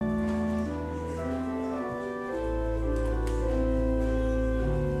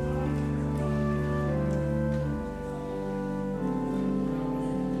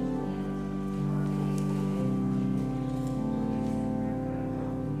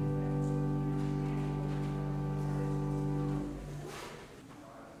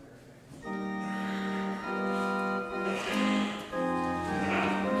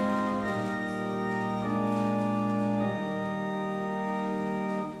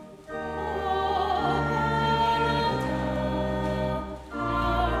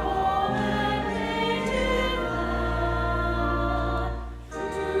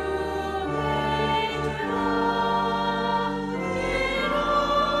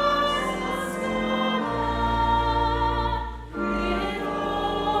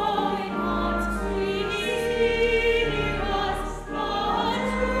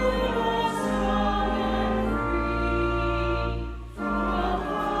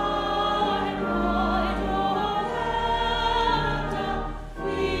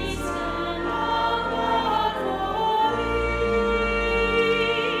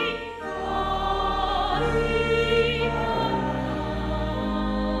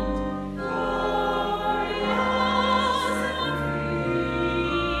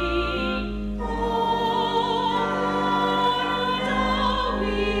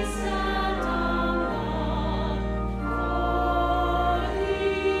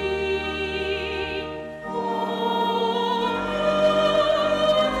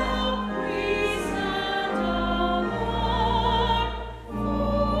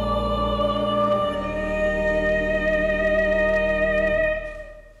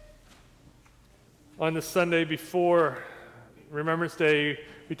on the Sunday before Remembrance Day,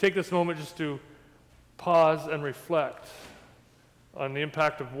 we take this moment just to pause and reflect on the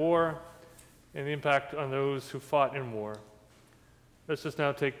impact of war and the impact on those who fought in war. Let's just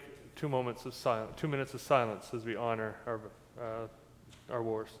now take 2 minutes of silence as we honor our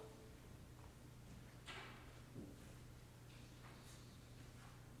wars.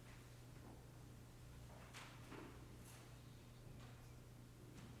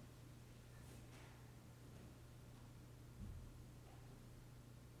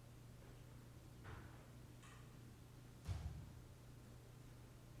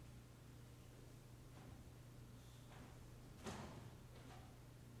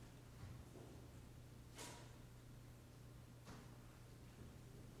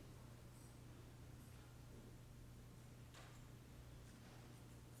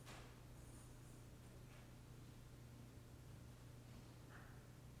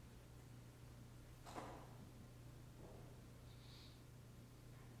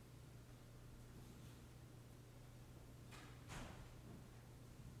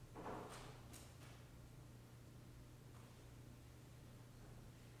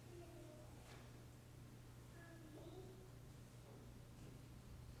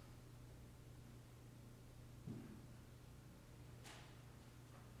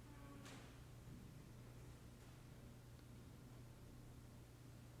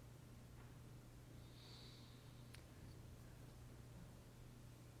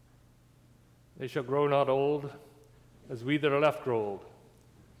 They shall grow not old, as we that are left grow old.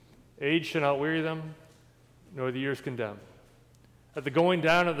 Age shall not weary them, nor the years condemn. At the going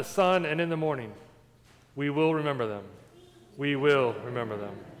down of the sun and in the morning, we will remember them. We will remember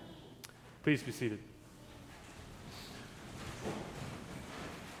them. Please be seated.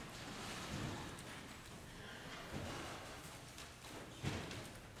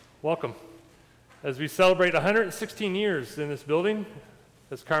 Welcome. As we celebrate 116 years in this building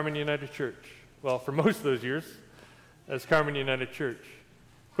as Carman United Church. Well, for most of those years, as Carman United Church.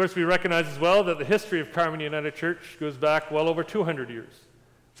 Of course, we recognize as well that the history of Carman United Church goes back well over 200 years,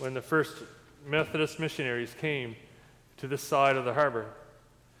 when the first Methodist missionaries came to this side of the harbor.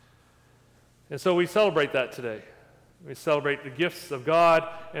 And so we celebrate that today. We celebrate the gifts of God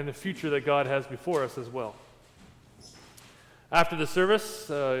and the future that God has before us as well. After the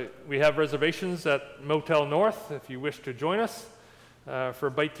service, we have reservations at Motel North if you wish to join us. For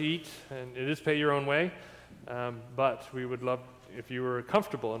a bite to eat, and it is pay your own way, but we would love if you were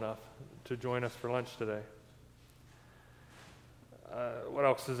comfortable enough to join us for lunch today. What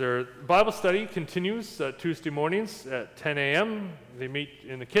else is there? Bible study continues Tuesday mornings at 10 a.m. They meet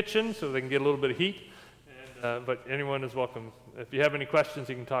in the kitchen so they can get a little bit of heat, but anyone is welcome. If you have any questions,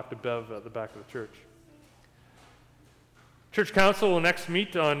 you can talk to Bev at the back of the church. Church Council will next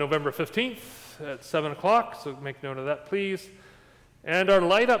meet on November 15th at 7 o'clock, so make note of that, please. And our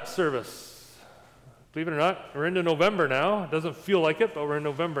light-up service, believe it or not, we're into November now. It doesn't feel like it, but we're in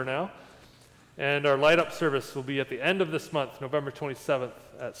November now. And our light-up service will be at the end of this month, November 27th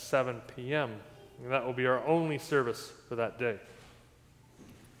at 7 p.m. And that will be our only service for that day.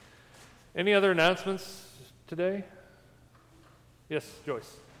 Any other announcements today? Yes,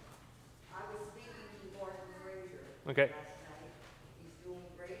 Joyce. I was speaking to Gordon Fraser Okay. last night. He's doing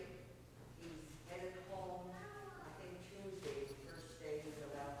great. He's headed home, I think Tuesday, the first day he's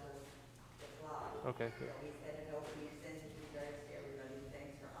allowed to fly. Okay, So good. he's headed over, he sends his regards to everybody.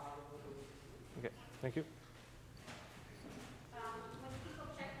 Thanks for all of the. Okay, thank you. When people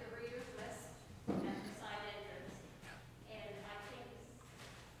check the reader's list at the side entrance, and I think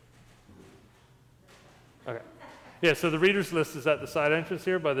Okay. Yeah, so the reader's list is at the side entrance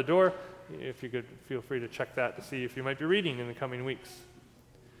here by the door. If you could feel free to check that to see if you might be reading in the coming weeks.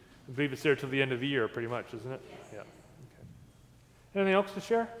 I believe it's there till the end of the year, pretty much, isn't it? Yes. Yeah. Okay. Anything else to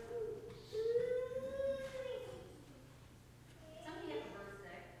share? somebody had a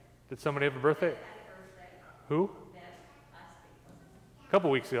birthday. Did somebody have a birthday? Had a birthday, Who? Bev, last week. A couple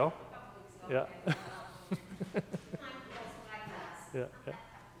weeks ago. A couple weeks ago. Yeah. Okay. Time goes by fast. Yeah, yeah.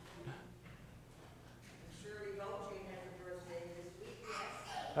 Shirley Goldstein has a birthday this week,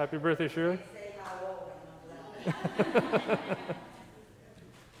 yes. Happy birthday, Shirley. Say how old I'm not allowed.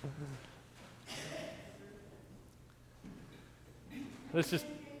 Let's just.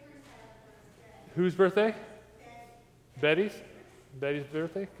 Whose birthday? Betty's? Betty's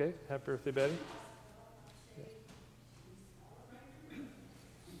birthday? Okay. Happy birthday, Betty.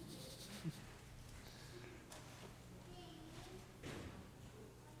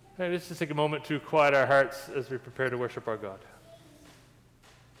 Hey, let's just take a moment to quiet our hearts as we prepare to worship our God.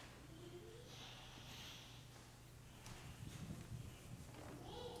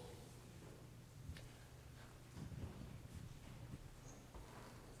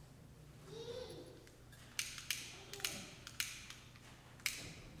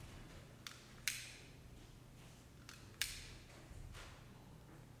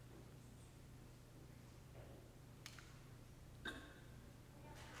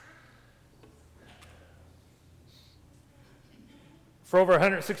 For over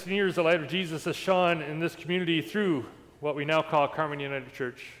 116 years, the light of Jesus has shone in this community through what we now call Carmen United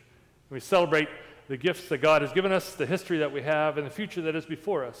Church. We celebrate the gifts that God has given us, the history that we have, and the future that is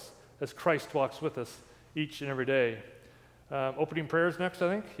before us as Christ walks with us each and every day. Opening prayers next, I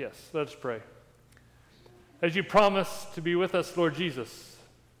think? Yes, let us pray. As you promise to be with us, Lord Jesus,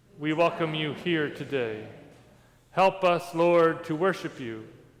 we welcome you here today. Help us, Lord, to worship you,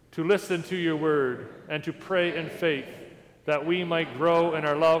 to listen to your word, and to pray in faith, that we might grow in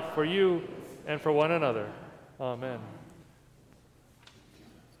our love for you and for one another. Amen.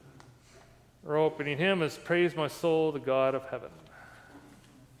 Our opening hymn is Praise My Soul, the God of Heaven.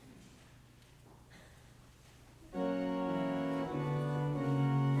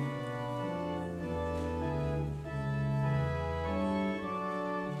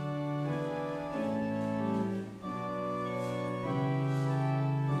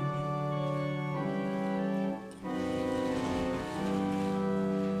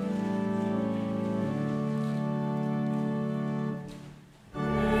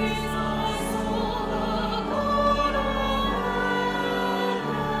 Praise my soul, the God of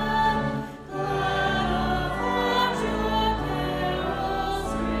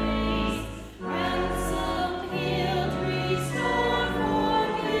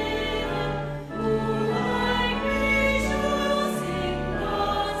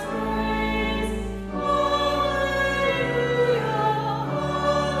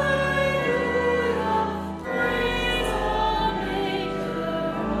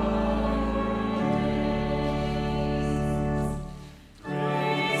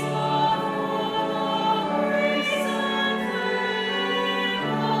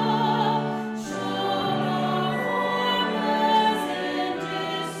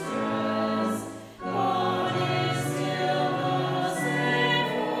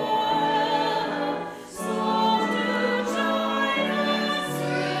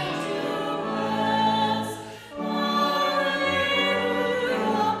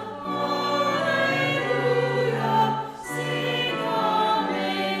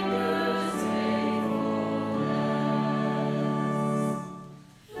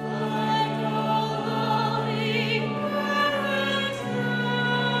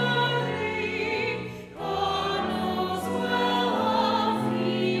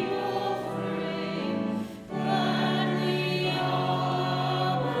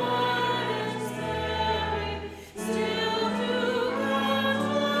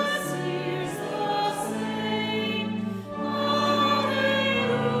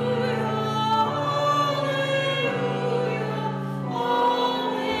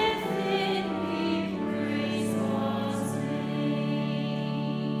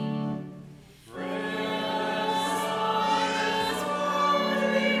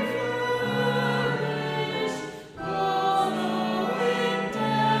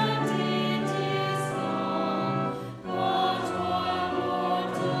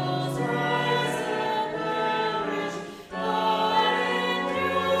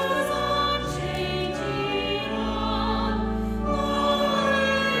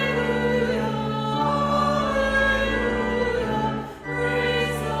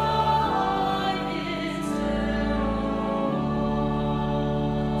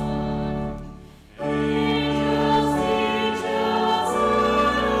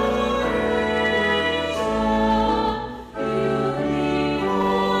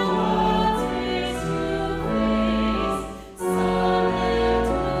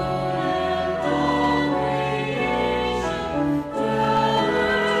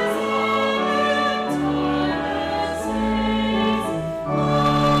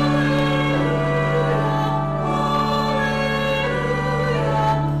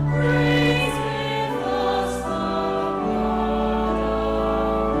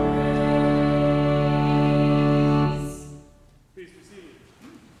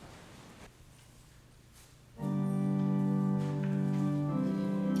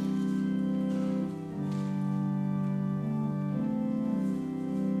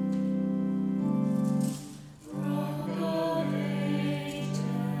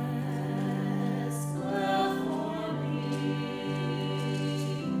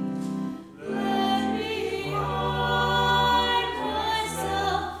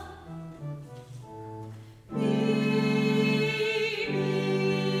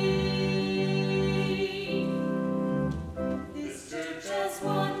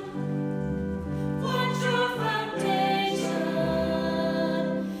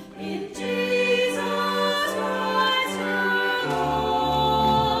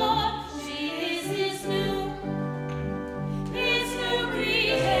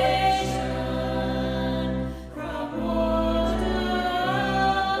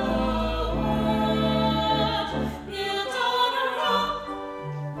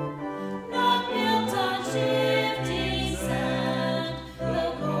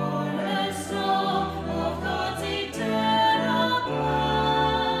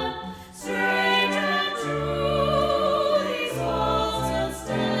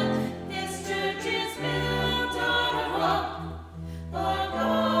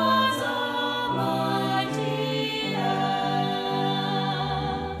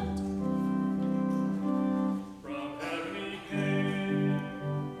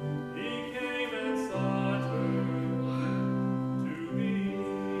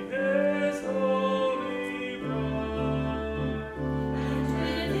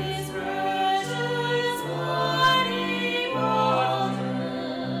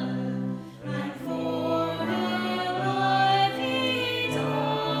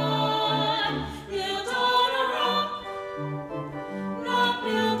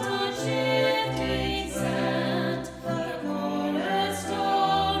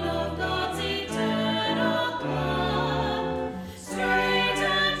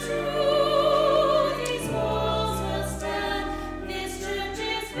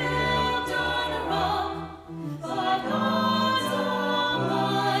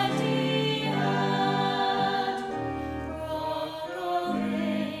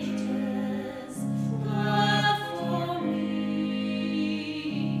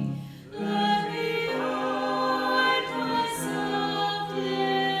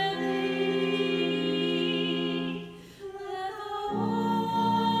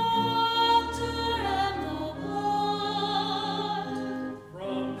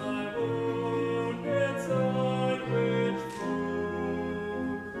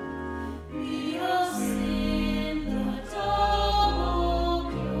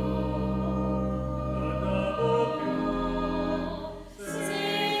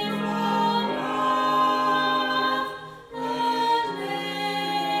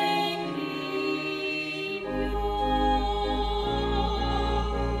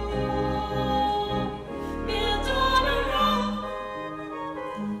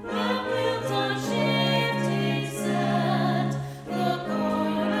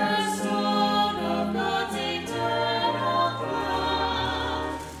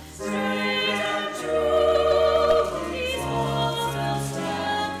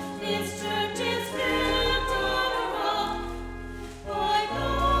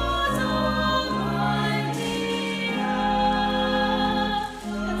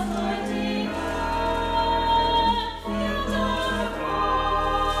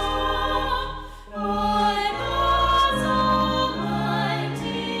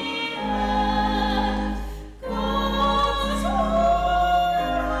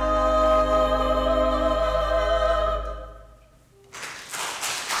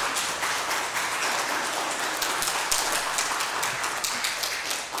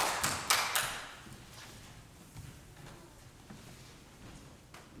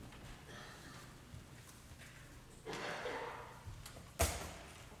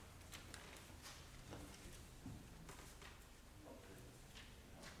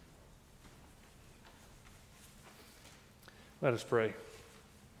Let us pray.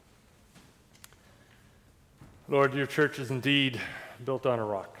 Lord, your church is indeed built on a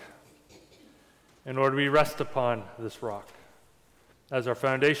rock. And Lord, we rest upon this rock as our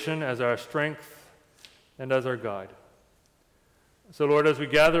foundation, as our strength, and as our guide. So Lord, as we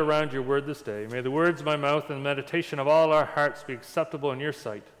gather around your word this day, may the words of my mouth and the meditation of all our hearts be acceptable in your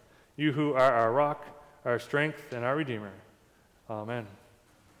sight, you who are our rock, our strength, and our Redeemer. Amen.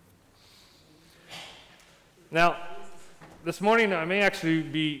 Now, this morning I may actually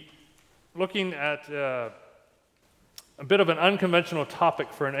be looking at a bit of an unconventional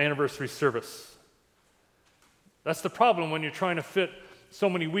topic for an anniversary service. That's the problem when you're trying to fit so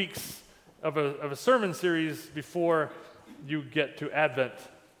many weeks of a sermon series before you get to Advent.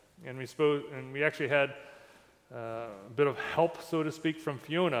 And we actually had a bit of help, so to speak, from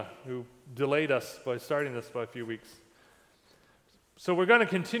Fiona, who delayed us by starting this by a few weeks. So we're going to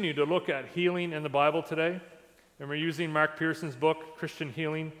continue to look at healing in the Bible today, and we're using Mark Pearson's book, Christian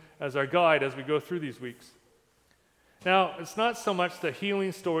Healing, as our guide as we go through these weeks. Now, it's not so much that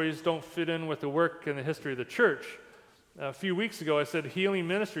healing stories don't fit in with the work and the history of the church. A few weeks ago, I said healing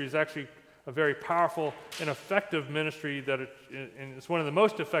ministry is actually a very powerful and effective ministry and it's one of the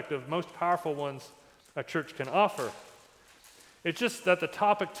most effective, most powerful ones a church can offer. It's just that the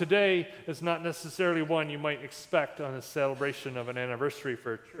topic today is not necessarily one you might expect on a celebration of an anniversary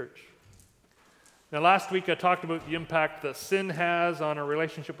for a church. Now, last week I talked about the impact that sin has on our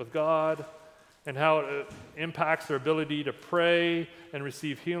relationship with God and how it impacts our ability to pray and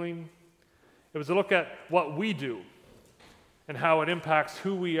receive healing. It was a look at what we do and how it impacts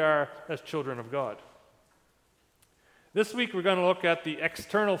who we are as children of God. This week we're going to look at the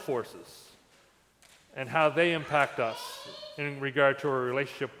external forces and how they impact us in regard to our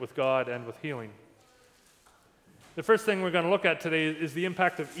relationship with God and with healing. The first thing we're going to look at today is the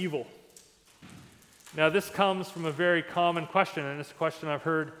impact of evil. Now, this comes from a very common question, and it's a question I've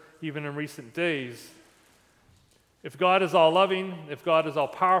heard even in recent days. If God is all-loving, if God is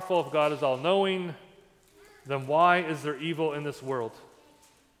all-powerful, if God is all-knowing, then why is there evil in this world?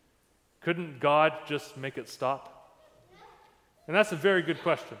 Couldn't God just make it stop? And that's a very good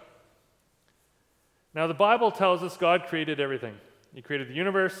question. Now, the Bible tells us God created everything. He created the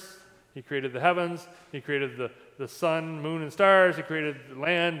universe, He created the heavens, He created the sun, moon, and stars, He created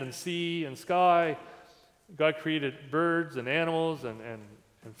land and sea and sky. God created birds and animals and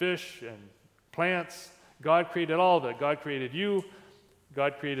fish and plants. God created all of it. God created you.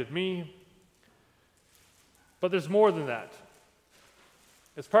 God created me. But there's more than that.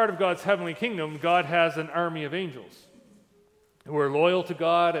 As part of God's heavenly kingdom, God has an army of angels who are loyal to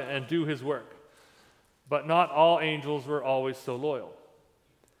God and do His work. But not all angels were always so loyal.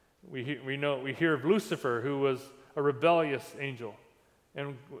 We hear of Lucifer, who was a rebellious angel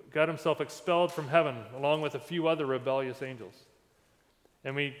and got himself expelled from heaven along with a few other rebellious angels.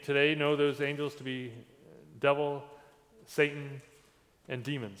 And we today know those angels to be devil, Satan, and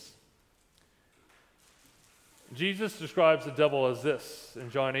demons. Jesus describes the devil as this in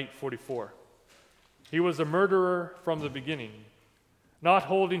John 8:44. He was a murderer from the beginning, not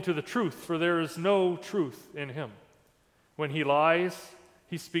holding to the truth, for there is no truth in him. When he lies,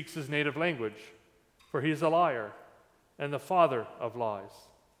 he speaks his native language, for he is a liar and the father of lies.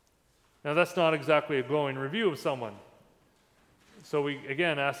 Now, that's not exactly a glowing review of someone. So we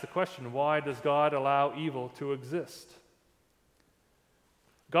again ask the question, why does God allow evil to exist?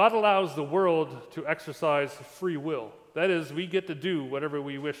 God allows the world to exercise free will. That is, we get to do whatever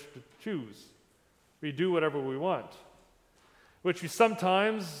we wish to choose. We do whatever we want, which we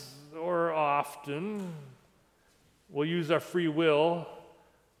sometimes or often will use our free will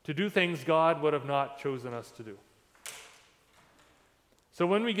to do things God would have not chosen us to do. So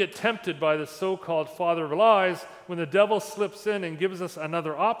when we get tempted by the so-called father of lies, when the devil slips in and gives us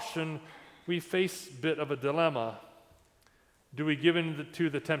another option, we face a bit of a dilemma. Do we give in to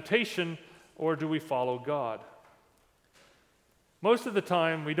the temptation, or do we follow God? Most of the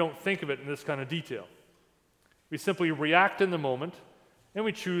time, we don't think of it in this kind of detail. We simply react in the moment, and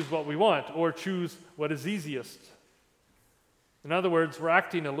we choose what we want, or choose what is easiest. In other words, we're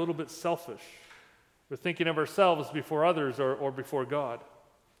acting a little bit selfish. We're thinking of ourselves before others or before God.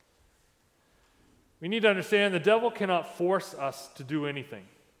 We need to understand the devil cannot force us to do anything.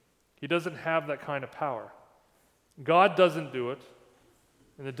 He doesn't have that kind of power. God doesn't do it,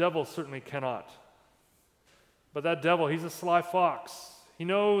 and the devil certainly cannot. But that devil, he's a sly fox. He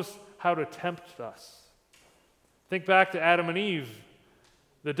knows how to tempt us. Think back to Adam and Eve.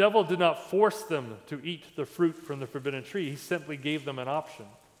 The devil did not force them to eat the fruit from the forbidden tree. He simply gave them an option.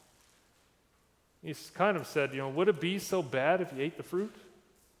 He kind of said, would it be so bad if you ate the fruit?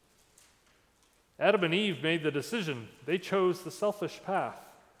 Adam and Eve made the decision. They chose the selfish path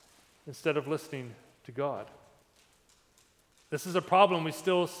instead of listening to God. This is a problem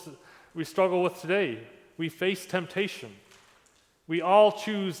we struggle with today. We face temptation. We all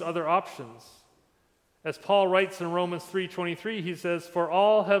choose other options. As Paul writes in Romans 3:23, he says, "For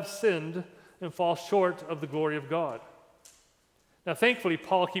all have sinned and fall short of the glory of God." Now, thankfully,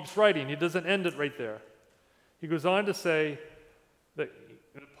 Paul keeps writing. He doesn't end it right there. He goes on to say that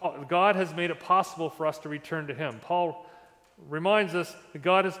God has made it possible for us to return to him. Paul reminds us that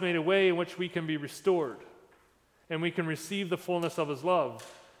God has made a way in which we can be restored and we can receive the fullness of his love.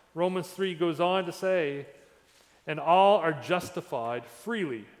 Romans 3 goes on to say, "And all are justified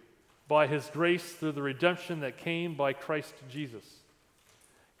freely by his grace through the redemption that came by Christ Jesus."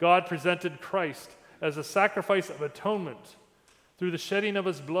 God presented Christ as a sacrifice of atonement through the shedding of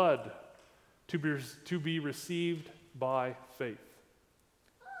his blood to be received by faith.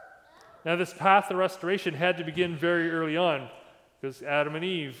 Now, this path of restoration had to begin very early on because Adam and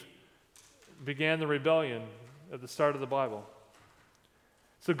Eve began the rebellion at the start of the Bible.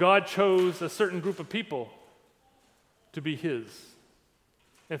 So God chose a certain group of people to be his.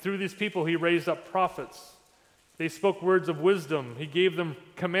 And through these people, he raised up prophets. They spoke words of wisdom. He gave them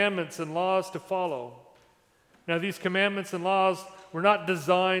commandments and laws to follow. Now, these commandments and laws were not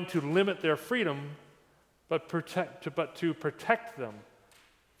designed to limit their freedom, but to protect them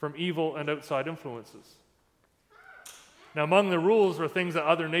from evil and outside influences. Now, among the rules were things that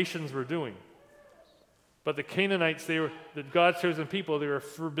other nations were doing. But the Canaanites, the God's chosen people, they were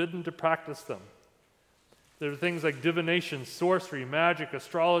forbidden to practice them. There were things like divination, sorcery, magic,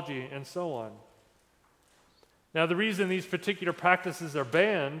 astrology, and so on. Now, the reason these particular practices are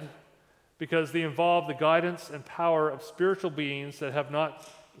banned because they involve the guidance and power of spiritual beings that have not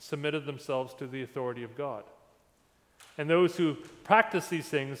submitted themselves to the authority of God. And those who practice these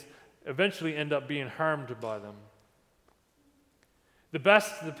things eventually end up being harmed by them. The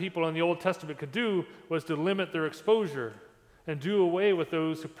best the people in the Old Testament could do was to limit their exposure and do away with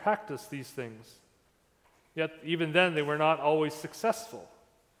those who practice these things. Yet, even then, they were not always successful.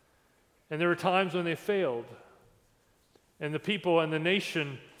 And there were times when they failed. And the people and the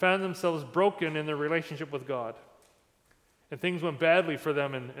nation found themselves broken in their relationship with God. And things went badly for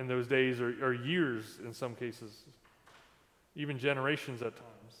them in those days, or years in some cases, even generations at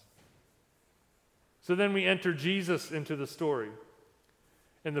times. So then we enter Jesus into the story.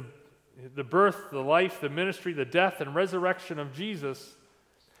 And the birth, the life, the ministry, the death, and resurrection of Jesus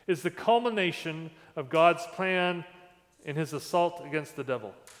is the culmination of God's plan in his assault against the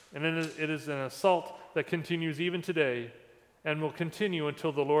devil. And it is an assault that continues even today and will continue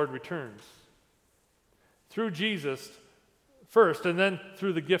until the Lord returns. Through Jesus first, and then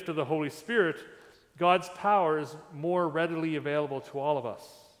through the gift of the Holy Spirit, God's power is more readily available to all of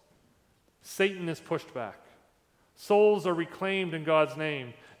us. Satan is pushed back. Souls are reclaimed in God's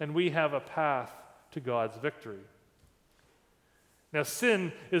name, and we have a path to God's victory. Now,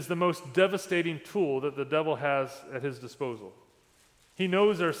 sin is the most devastating tool that the devil has at his disposal. He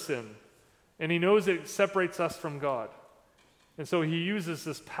knows our sin, and he knows it separates us from God. And so he uses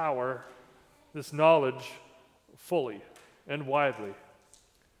this power, this knowledge, fully and widely.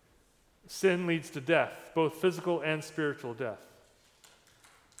 Sin leads to death, both physical and spiritual death.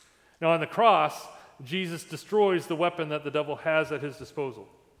 Now, on the cross, Jesus destroys the weapon that the devil has at his disposal.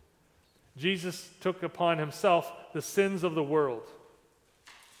 Jesus took upon himself the sins of the world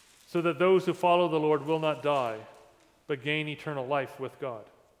so that those who follow the Lord will not die, but gain eternal life with God.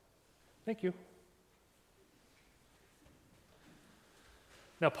 Thank you.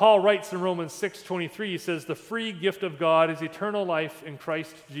 Now, Paul writes in Romans 6:23, he says, "The free gift of God is eternal life in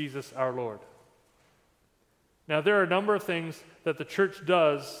Christ Jesus our Lord." Now, there are a number of things that the church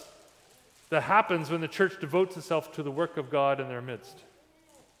does that happens when the church devotes itself to the work of God in their midst.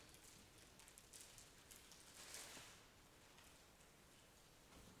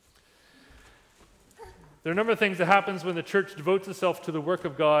 There are a number of things that happens when the church devotes itself to the work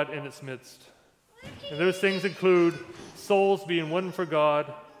of God in its midst. And those things include souls being won for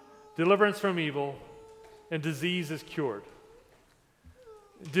God, deliverance from evil, and disease is cured.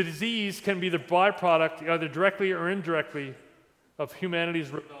 Disease can be the byproduct, either directly or indirectly, of humanity's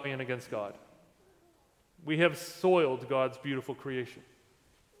rebellion against God. We have soiled God's beautiful creation.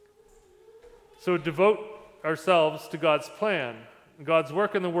 So devote ourselves to God's plan, God's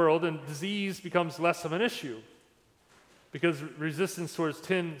work in the world, and disease becomes less of an issue because resistance towards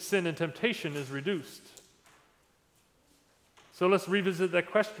sin and temptation is reduced. So let's revisit that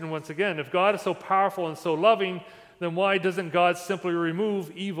question once again. If God is so powerful and so loving, then why doesn't God simply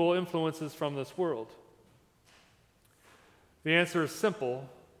remove evil influences from this world? The answer is simple.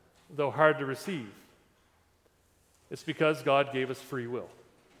 though hard to receive. It's because God gave us free will.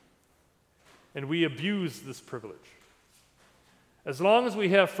 And we abuse this privilege. As long as we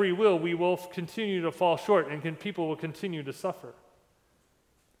have free will, we will continue to fall short and people will continue to suffer.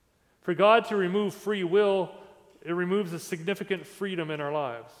 For God to remove free will, it removes a significant freedom in our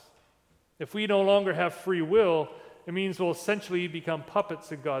lives. If we no longer have free will, it means we'll essentially become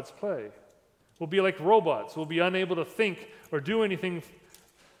puppets in God's play. We'll be like robots. We'll be unable to think or do anything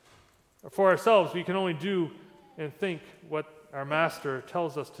for ourselves. We can only do and think what our master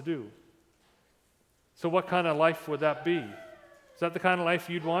tells us to do. So what kind of life would that be? Is that the kind of life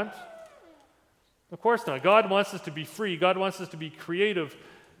you'd want? Of course not. God wants us to be free. God wants us to be creative.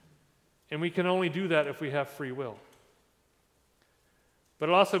 And we can only do that if we have free will. But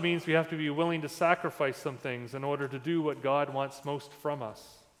it also means we have to be willing to sacrifice some things in order to do what God wants most from us,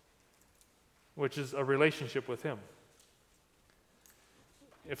 which is a relationship with Him.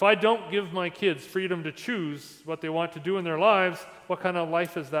 If I don't give my kids freedom to choose what they want to do in their lives, what kind of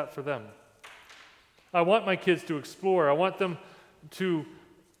life is that for them? I want my kids to explore. I want them to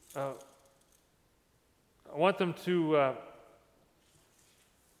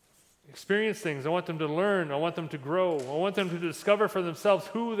experience things. I want them to learn. I want them to grow. I want them to discover for themselves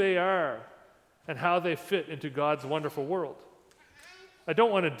who they are and how they fit into God's wonderful world. I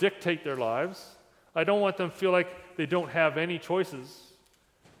don't want to dictate their lives. I don't want them to feel like they don't have any choices.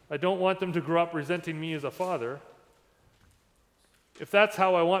 I don't want them to grow up resenting me as a father. If that's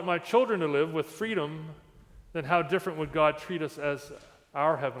how I want my children to live with freedom, then how different would God treat us as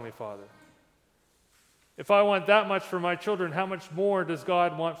our Heavenly Father? If I want that much for my children, how much more does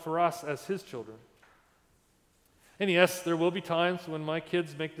God want for us as His children? And yes, there will be times when my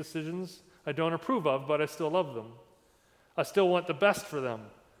kids make decisions I don't approve of, but I still love them. I still want the best for them.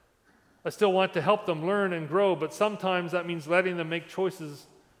 I still want to help them learn and grow, but sometimes that means letting them make choices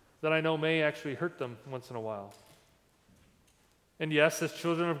that I know may actually hurt them once in a while. And yes, as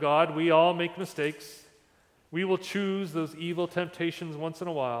children of God, we all make mistakes. We will choose those evil temptations once in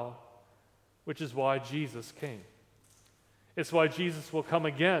a while, which is why Jesus came. It's why Jesus will come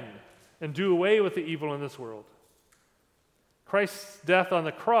again and do away with the evil in this world. Christ's death on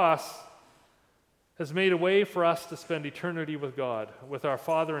the cross has made a way for us to spend eternity with God, with our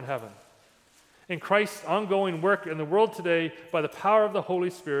Father in heaven. And Christ's ongoing work in the world today by the power of the Holy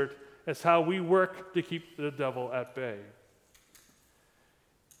Spirit is how we work to keep the devil at bay.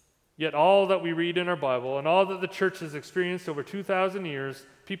 Yet all that we read in our Bible and all that the church has experienced over 2,000 years,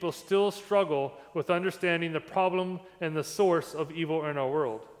 people still struggle with understanding the problem and the source of evil in our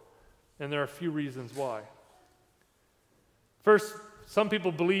world. And there are a few reasons why. First, some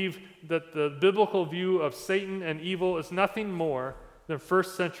people believe that the biblical view of Satan and evil is nothing more than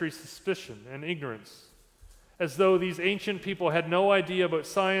first century suspicion and ignorance, as though these ancient people had no idea about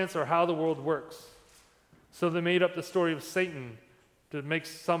science or how the world works. So they made up the story of Satan to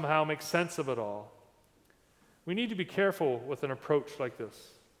somehow make sense of it all. We need to be careful with an approach like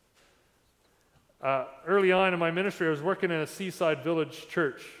this. Early on in my ministry, I was working in a seaside village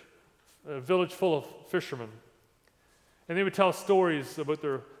church, a village full of fishermen. And they would tell stories about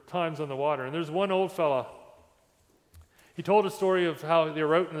their times on the water. And there's one old fella. He told a story of how they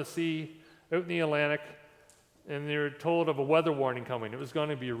were out in the sea, out in the Atlantic, and they were told of a weather warning coming. It was going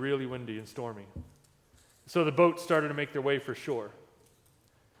to be really windy and stormy. So the boats started to make their way for shore.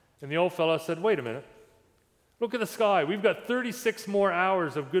 And the old fella said, "Wait a minute. Look at the sky. We've got 36 more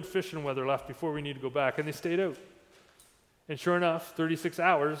hours of good fishing weather left before we need to go back." And they stayed out. And sure enough, 36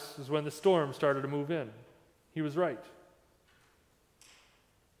 hours is when the storm started to move in. He was right.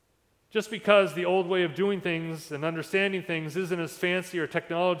 Just because the old way of doing things and understanding things isn't as fancy or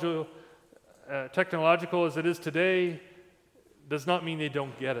technological as it is today does not mean they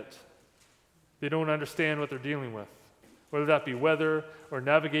don't get it. They don't understand what they're dealing with, whether that be weather or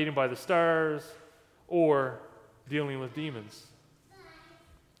navigating by the stars or dealing with demons.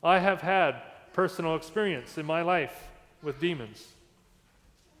 I have had personal experience in my life with demons.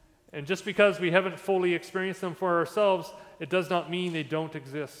 And just because we haven't fully experienced them for ourselves, it does not mean they don't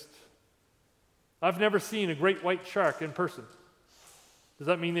exist. I've never seen a great white shark in person. Does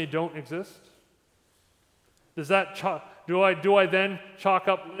that mean they don't exist? Do I then chalk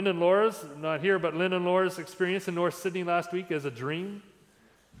up Lynn and Laura's, not here, but Lynn and Laura's experience in North Sydney last week as a dream?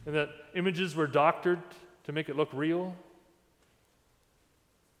 And that images were doctored to make it look real?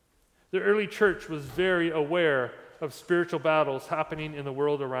 The early church was very aware of spiritual battles happening in the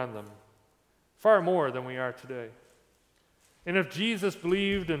world around them, far more than we are today. And if Jesus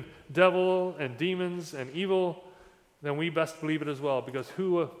believed in devil and demons and evil, then we best believe it as well, because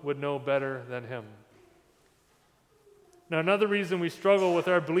who would know better than him? Now, another reason we struggle with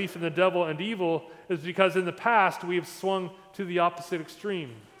our belief in the devil and evil is because in the past we have swung to the opposite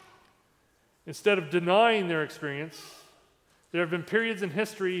extreme. Instead of denying their experience, there have been periods in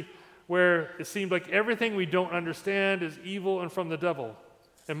history where it seemed like everything we don't understand is evil and from the devil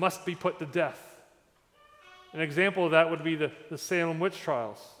and must be put to death. An example of that would be the Salem witch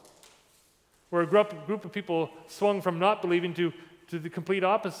trials, where a group of people swung from not believing to the complete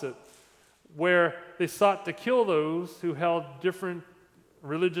opposite, where they sought to kill those who held different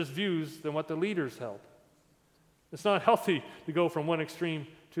religious views than what the leaders held. It's not healthy to go from one extreme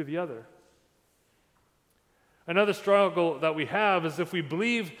to the other. Another struggle that we have is if we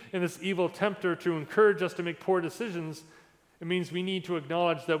believe in this evil tempter to encourage us to make poor decisions, it means we need to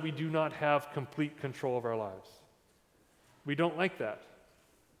acknowledge that we do not have complete control of our lives. We don't like that.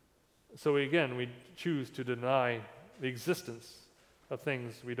 So again, we choose to deny the existence of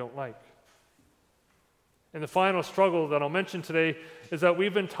things we don't like. And the final struggle that I'll mention today is that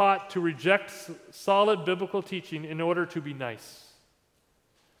we've been taught to reject solid biblical teaching in order to be nice.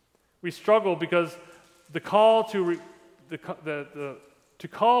 We struggle because the call to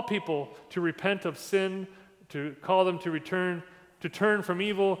call people to repent of sin, to call them to turn from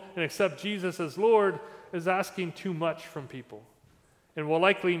evil and accept Jesus as Lord, is asking too much from people, and will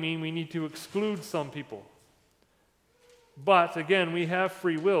likely mean we need to exclude some people. But again, we have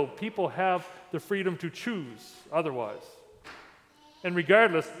free will. People have the freedom to choose otherwise. And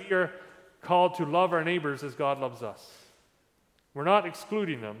regardless, we are called to love our neighbors as God loves us. We're not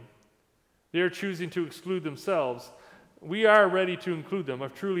excluding them. They are choosing to exclude themselves. We are ready to include them. I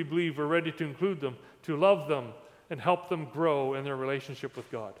truly believe we're ready to include them, to love them, and help them grow in their relationship with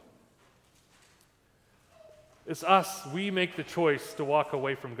God. It's us. We make the choice to walk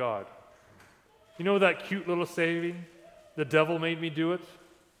away from God. You know that cute little saying, "The devil made me do it"?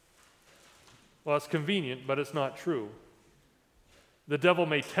 Well, it's convenient, but it's not true. The devil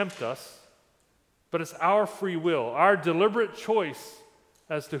may tempt us, but it's our free will, our deliberate choice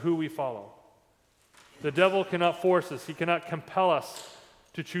as to who we follow. The devil cannot force us. He cannot compel us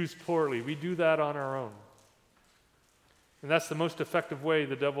to choose poorly. We do that on our own. And that's the most effective way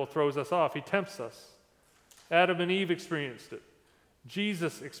the devil throws us off. He tempts us. Adam and Eve experienced it.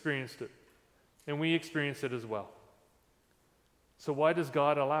 Jesus experienced it. And we experience it as well. So why does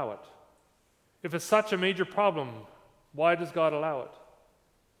God allow it? If it's such a major problem, why does God allow it?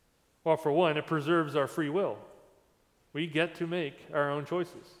 Well, for one, it preserves our free will. We get to make our own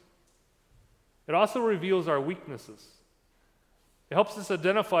choices. It also reveals our weaknesses. It helps us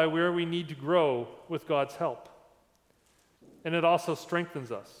identify where we need to grow with God's help. And it also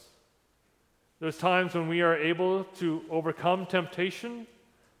strengthens us. There's times when we are able to overcome temptation,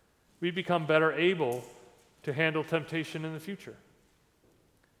 we become better able to handle temptation in the future.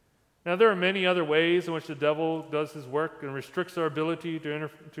 Now, there are many other ways in which the devil does his work and restricts our ability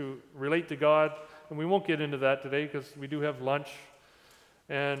to relate to God, and we won't get into that today because we do have lunch,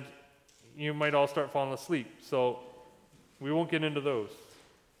 and you might all start falling asleep, so we won't get into those.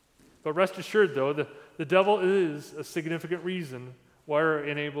 But rest assured, though, the devil is a significant reason why we're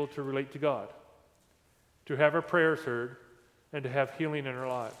unable to relate to God, to have our prayers heard, and to have healing in our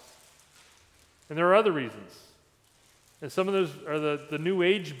lives. And there are other reasons. And some of those are the New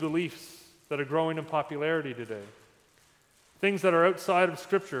Age beliefs that are growing in popularity today. Things that are outside of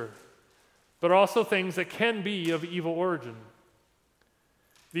Scripture, but also things that can be of evil origin.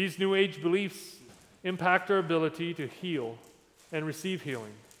 These New Age beliefs impact our ability to heal and receive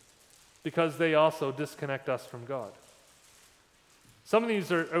healing because they also disconnect us from God. Some of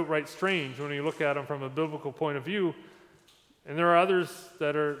these are outright strange when you look at them from a biblical point of view, and there are others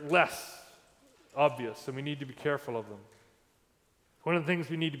that are less obvious, and we need to be careful of them. One of the things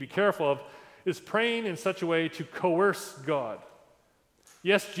we need to be careful of is praying in such a way to coerce God.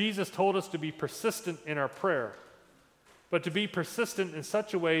 Yes, Jesus told us to be persistent in our prayer, but to be persistent in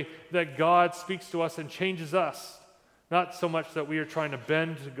such a way that God speaks to us and changes us, not so much that we are trying to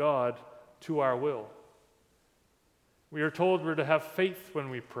bend God to our will. We are told we're to have faith when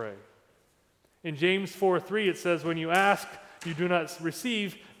we pray. In James 4:3 it says, "When you ask, you do not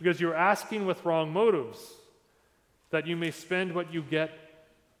receive because you're asking with wrong motives, that you may spend what you get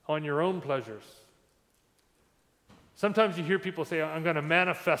on your own pleasures." Sometimes you hear people say, "I'm going to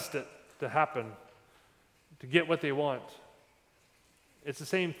manifest it to happen, to get what they want." It's the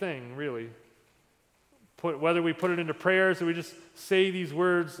same thing, really. Whether we put it into prayers or we just say these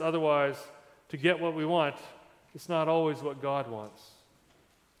words otherwise to get what we want, it's not always what God wants.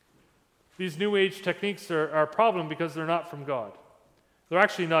 These New Age techniques are a problem because they're not from God. They're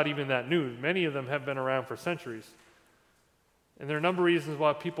actually not even that new. Many of them have been around for centuries. And there are a number of reasons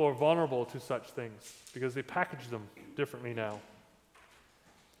why people are vulnerable to such things, because they package them differently now.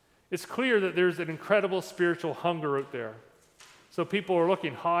 It's clear that there's an incredible spiritual hunger out there. So people are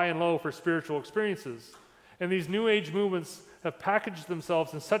looking high and low for spiritual experiences. And these New Age movements have packaged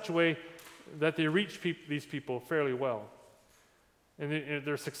themselves in such a way that they reach these people fairly well. And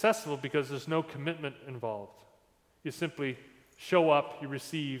they're successful because there's no commitment involved. You simply show up, you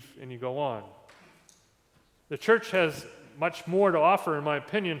receive, and you go on. The church has much more to offer, in my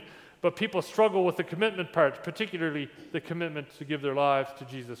opinion, but people struggle with the commitment part, particularly the commitment to give their lives to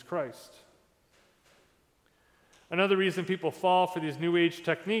Jesus Christ. Another reason people fall for these New Age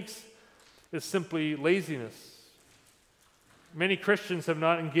techniques is simply laziness. Many Christians have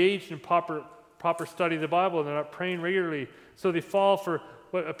not engaged in proper study of the Bible, and they're not praying regularly, so they fall for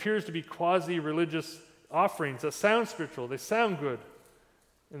what appears to be quasi-religious offerings that sound spiritual, they sound good,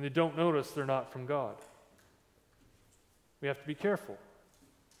 and they don't notice they're not from God. We have to be careful.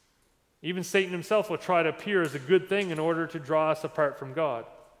 Even Satan himself will try to appear as a good thing in order to draw us apart from God.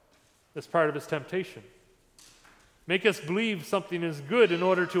 That's part of his temptation. Make us believe something is good in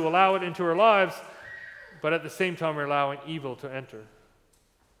order to allow it into our lives, but at the same time we're allowing evil to enter.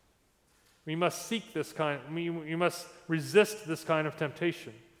 We must we must resist this kind of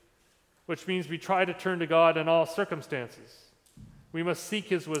temptation, which means we try to turn to God in all circumstances. We must seek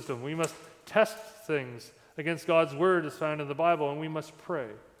his wisdom. We must test things against God's word as found in the Bible, and we must pray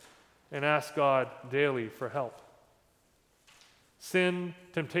and ask God daily for help. Sin,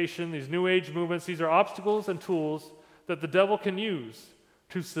 temptation, these New Age movements, these are obstacles and tools that the devil can use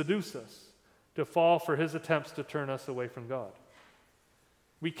to seduce us, to fall for his attempts to turn us away from God.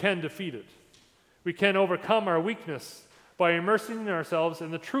 We can defeat it. We can overcome our weakness by immersing ourselves in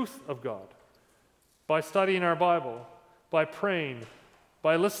the truth of God, by studying our Bible, by praying,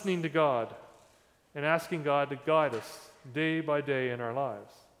 by listening to God, and asking God to guide us day by day in our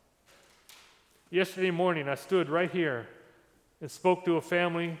lives. Yesterday morning, I stood right here and spoke to a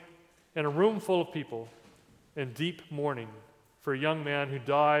family in a room full of people in deep mourning for a young man who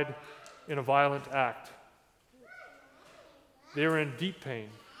died in a violent act. They were in deep pain.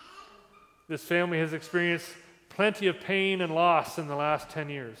 This family has experienced plenty of pain and loss in the last 10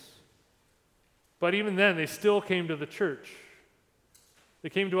 years. But even then, they still came to the church. They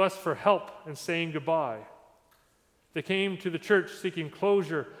came to us for help and saying goodbye. They came to the church seeking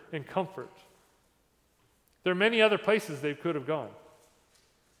closure and comfort. There are many other places they could have gone,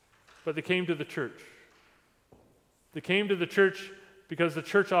 but they came to the church. They came to the church because the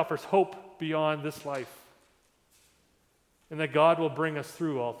church offers hope beyond this life, and that God will bring us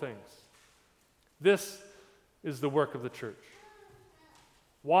through all things. This is the work of the church.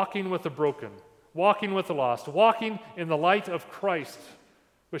 Walking with the broken, walking with the lost, walking in the light of Christ,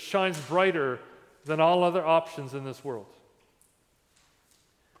 which shines brighter than all other options in this world.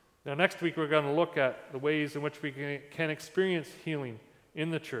 Now, next week, we're going to look at the ways in which we can experience healing in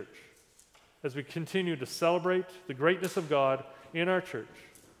the church as we continue to celebrate the greatness of God in our church,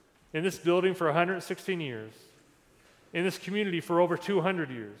 in this building for 116 years, in this community for over 200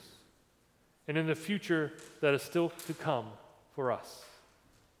 years, and in the future that is still to come for us,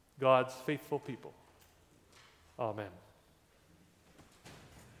 God's faithful people. Amen.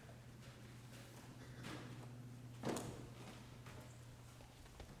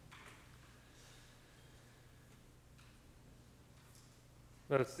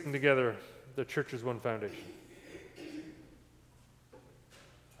 Let us sing together the church's one foundation.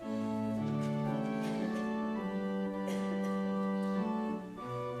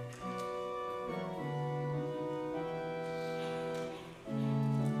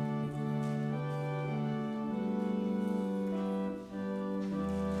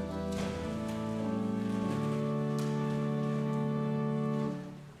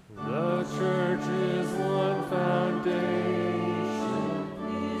 The church is one foundation.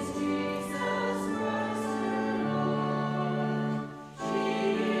 Is Jesus Christ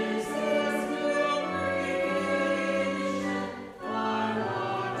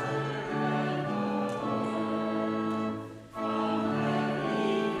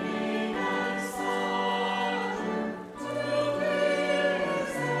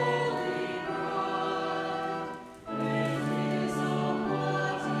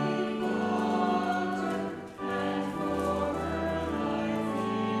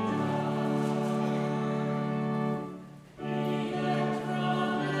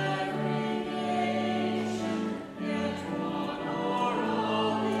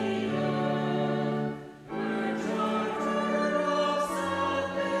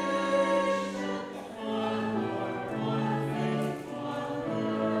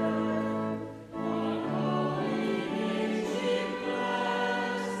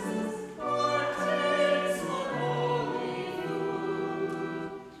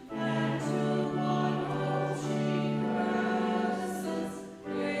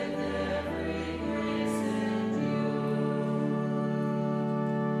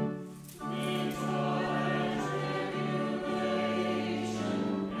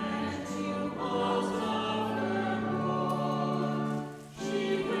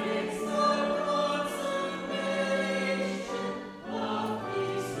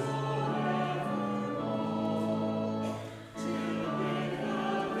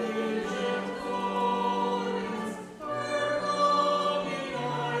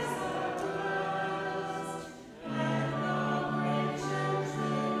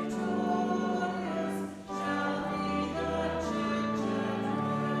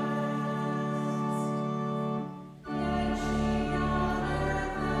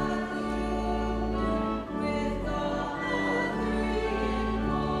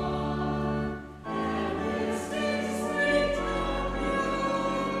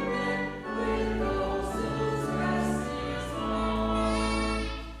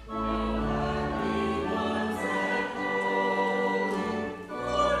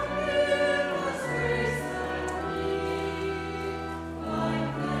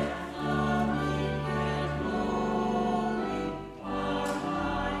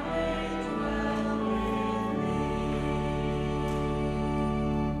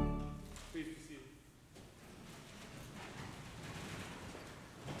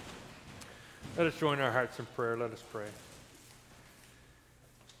Let us join our hearts in prayer. Let us pray.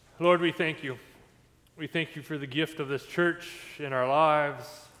 Lord, we thank you. We thank you for the gift of this church in our lives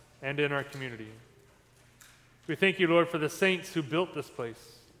and in our community. We thank you, Lord, for the saints who built this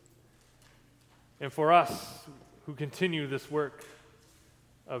place and for us who continue this work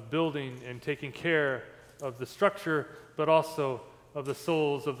of building and taking care of the structure, but also of the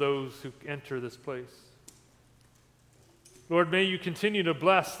souls of those who enter this place. Lord, may you continue to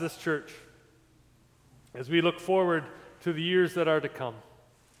bless this church as we look forward to the years that are to come.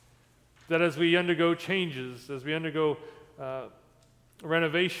 That as we undergo changes, as we undergo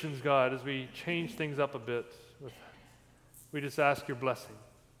renovations, God, as we change things up a bit, we just ask your blessing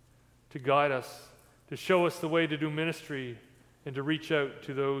to guide us, to show us the way to do ministry, and to reach out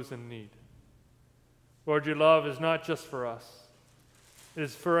to those in need. Lord, your love is not just for us. It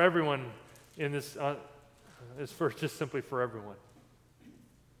is for everyone in this, it's for just simply for everyone.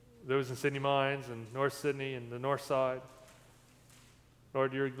 Those in Sydney Mines and North Sydney and the North Side.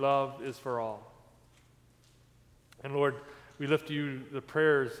 Lord, your love is for all. And Lord, we lift to you the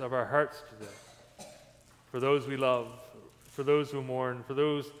prayers of our hearts today. For those we love, for those who mourn, for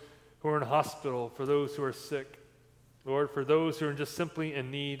those who are in hospital, for those who are sick. Lord, for those who are just simply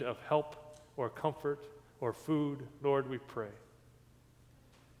in need of help or comfort or food, Lord, we pray.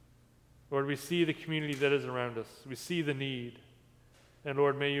 Lord, we see the community that is around us. We see the need. And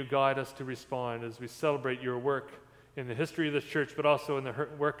Lord, may you guide us to respond as we celebrate your work in the history of this church, but also in the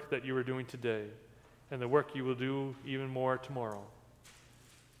work that you are doing today and the work you will do even more tomorrow.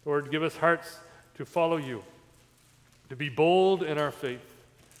 Lord, give us hearts to follow you, to be bold in our faith,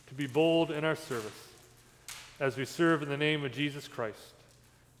 to be bold in our service as we serve in the name of Jesus Christ,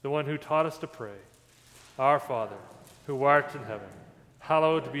 the one who taught us to pray. Our Father, who art in heaven,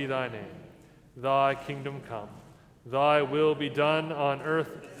 hallowed be thy name. Thy kingdom come. Thy will be done on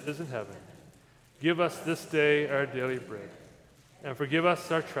earth as it is in heaven. Give us this day our daily bread, and forgive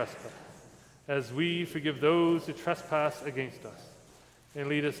us our trespass, as we forgive those who trespass against us. And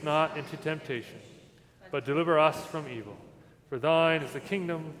lead us not into temptation, but deliver us from evil. For thine is the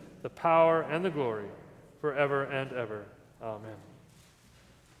kingdom, the power, and the glory, forever and ever. Amen.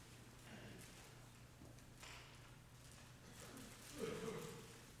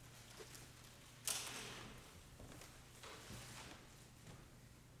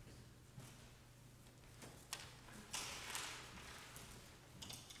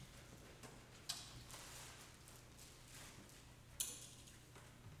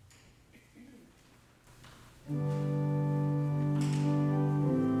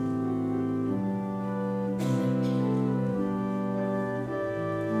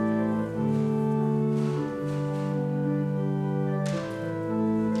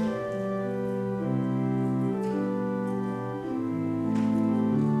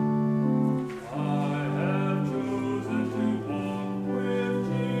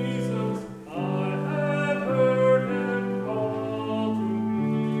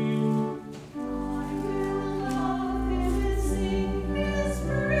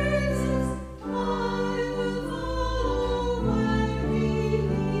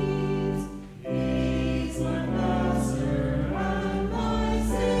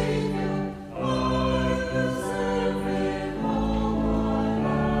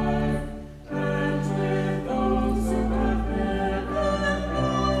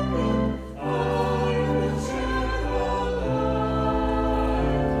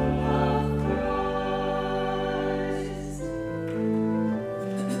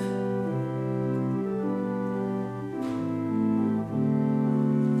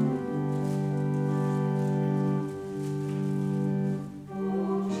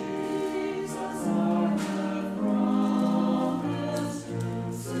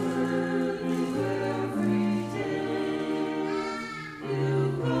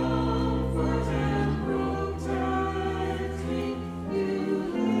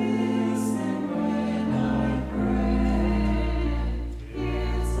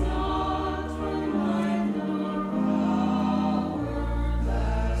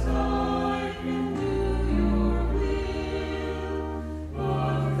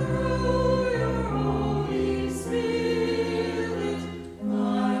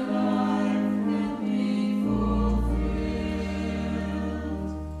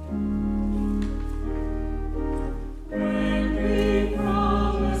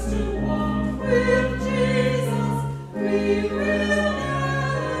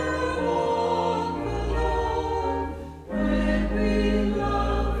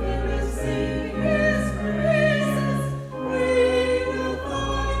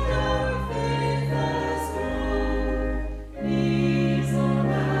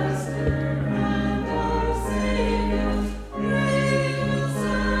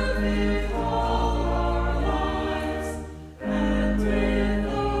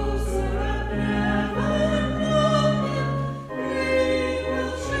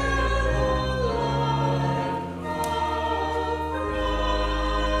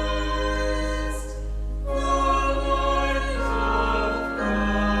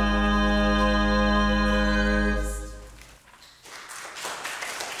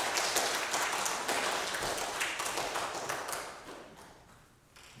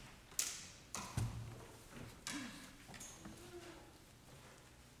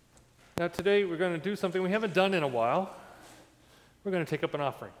 Now today we're going to do something we haven't done in a while. We're going to take up an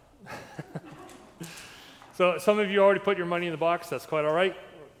offering. So some of you already put your money in the box. That's quite all right.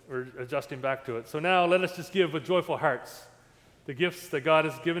 We're adjusting back to it. So now let us just give with joyful hearts the gifts that God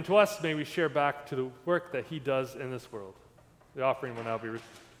has given to us. May we share back to the work that he does in this world. The offering will now be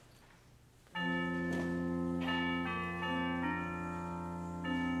received.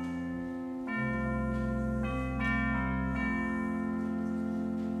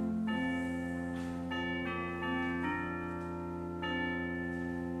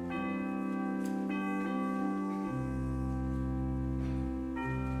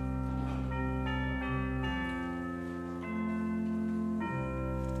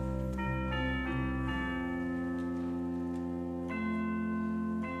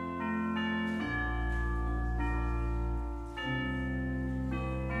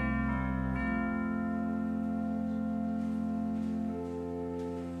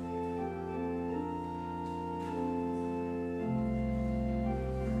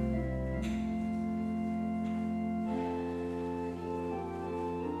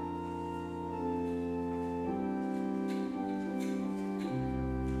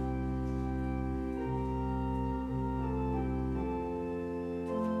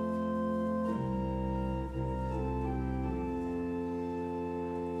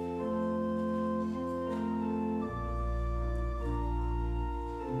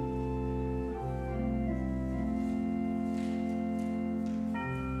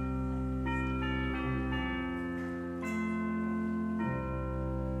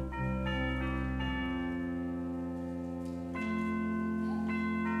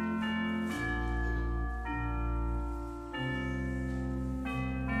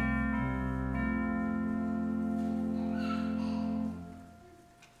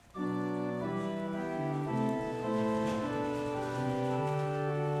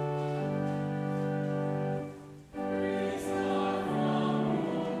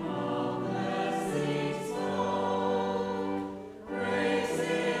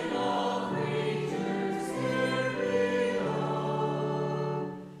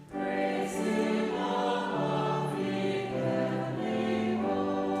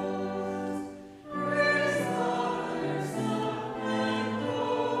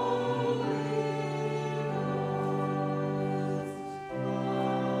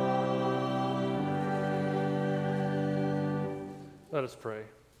 Let us pray.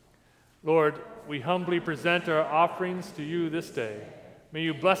 Lord, we humbly present our offerings to you this day. May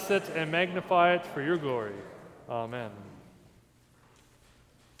you bless it and magnify it for your glory. Amen.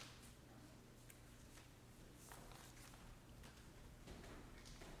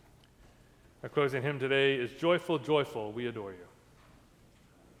 Our closing hymn today is Joyful, Joyful, We Adore You.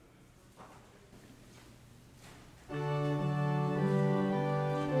 Joyful,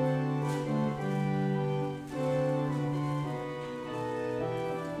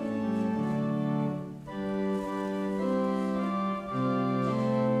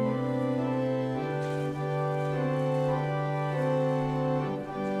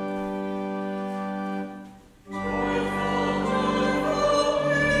 joyful,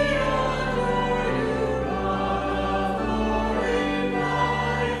 we adore you, God of glory.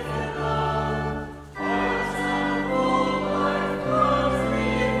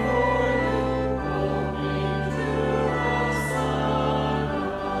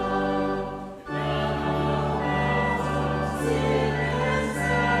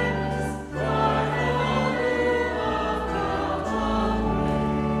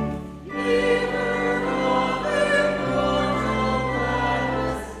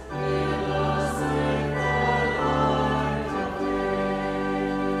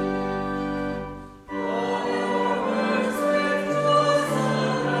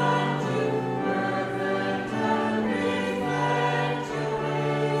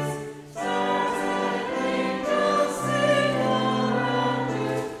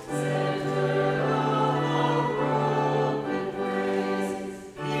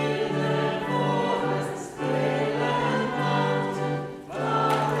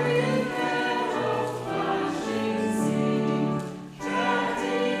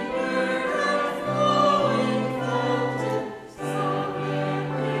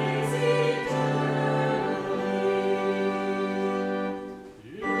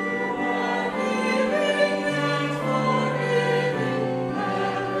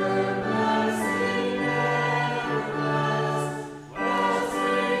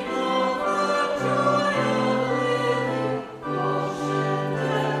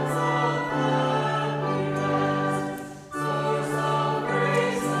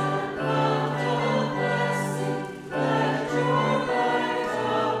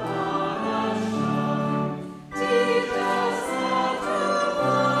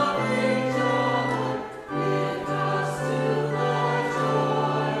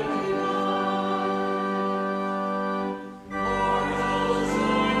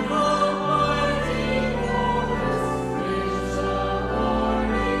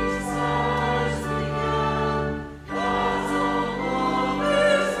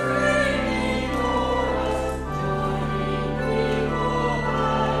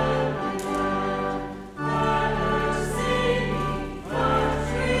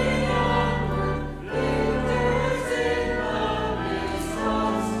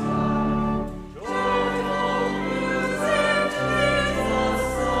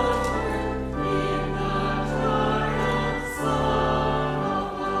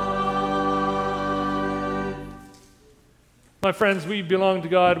 My friends, we belong to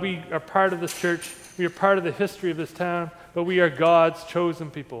God. We are part of this church. We are part of the history of this town, but we are God's chosen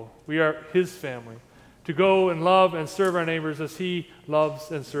people. We are His family to go and love and serve our neighbors as He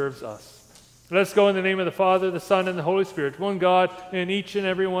loves and serves us. Let's go in the name of the Father, the Son, and the Holy Spirit, one God in each and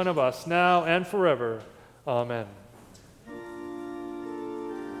every one of us, now and forever. Amen.